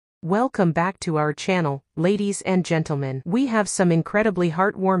Welcome back to our channel, ladies and gentlemen. We have some incredibly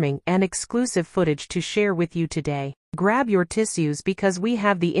heartwarming and exclusive footage to share with you today. Grab your tissues because we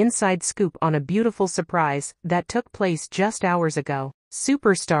have the inside scoop on a beautiful surprise that took place just hours ago.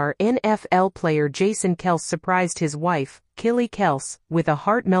 Superstar NFL player Jason Kelce surprised his wife, Kylie Kelce, with a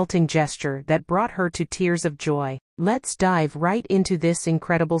heart-melting gesture that brought her to tears of joy. Let's dive right into this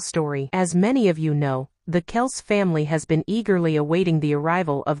incredible story. As many of you know, the Kelce family has been eagerly awaiting the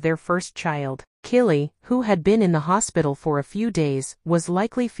arrival of their first child. Kylie, who had been in the hospital for a few days, was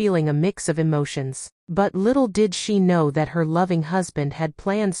likely feeling a mix of emotions. But little did she know that her loving husband had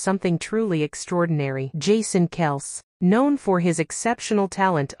planned something truly extraordinary. Jason Kelce, known for his exceptional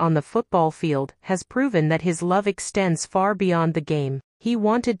talent on the football field, has proven that his love extends far beyond the game. He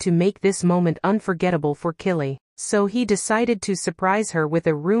wanted to make this moment unforgettable for Kylie, so he decided to surprise her with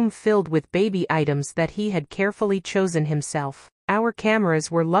a room filled with baby items that he had carefully chosen himself. Our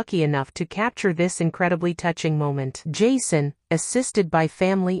cameras were lucky enough to capture this incredibly touching moment. Jason, assisted by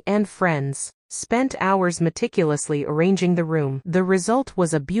family and friends, spent hours meticulously arranging the room. The result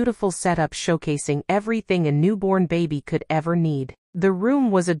was a beautiful setup showcasing everything a newborn baby could ever need. The room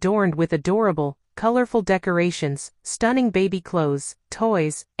was adorned with adorable, colorful decorations, stunning baby clothes,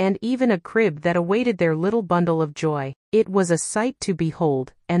 toys, and even a crib that awaited their little bundle of joy. It was a sight to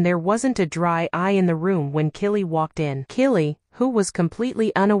behold, and there wasn't a dry eye in the room when Kylie walked in. Kylie, who was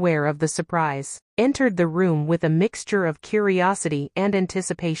completely unaware of the surprise, entered the room with a mixture of curiosity and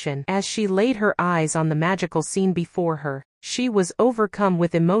anticipation. As she laid her eyes on the magical scene before her, she was overcome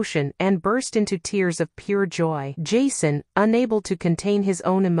with emotion and burst into tears of pure joy. Jason, unable to contain his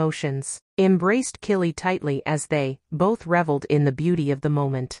own emotions, embraced Kylie tightly as they both reveled in the beauty of the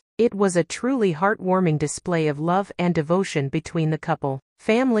moment. It was a truly heartwarming display of love and devotion between the couple.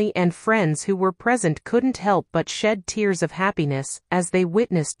 Family and friends who were present couldn't help but shed tears of happiness as they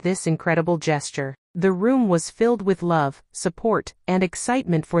witnessed this incredible gesture. The room was filled with love, support, and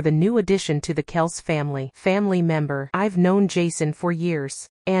excitement for the new addition to the Kelce family. Family member: I've known Jason for years,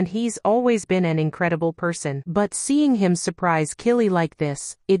 and he's always been an incredible person. But seeing him surprise Kylie like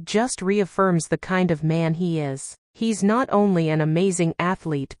this, it just reaffirms the kind of man he is. He's not only an amazing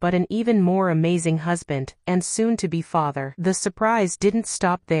athlete but an even more amazing husband and soon-to-be father. The surprise didn't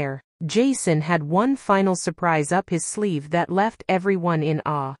stop there. Jason had one final surprise up his sleeve that left everyone in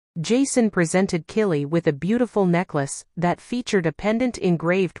awe. Jason presented Kylie with a beautiful necklace that featured a pendant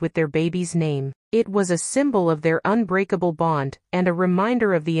engraved with their baby's name. It was a symbol of their unbreakable bond and a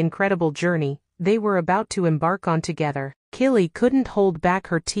reminder of the incredible journey they were about to embark on together. Kylie couldn't hold back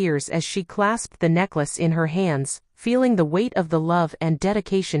her tears as she clasped the necklace in her hands, feeling the weight of the love and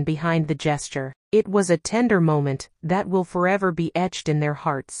dedication behind the gesture. It was a tender moment that will forever be etched in their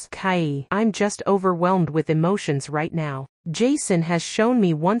hearts. Kylie, I'm just overwhelmed with emotions right now. Jason has shown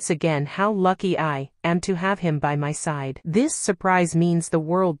me once again how lucky I am to have him by my side. This surprise means the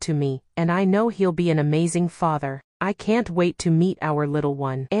world to me, and I know he'll be an amazing father. I can't wait to meet our little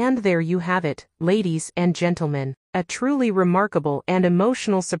one. And there you have it, ladies and gentlemen. A truly remarkable and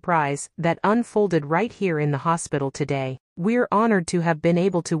emotional surprise that unfolded right here in the hospital today. We're honored to have been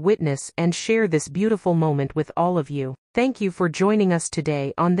able to witness and share this beautiful moment with all of you. Thank you for joining us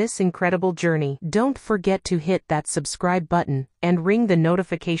today on this incredible journey. Don't forget to hit that subscribe button and ring the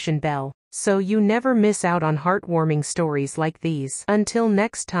notification bell, so you never miss out on heartwarming stories like these. Until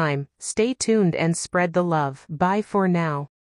next time, stay tuned and spread the love. Bye for now.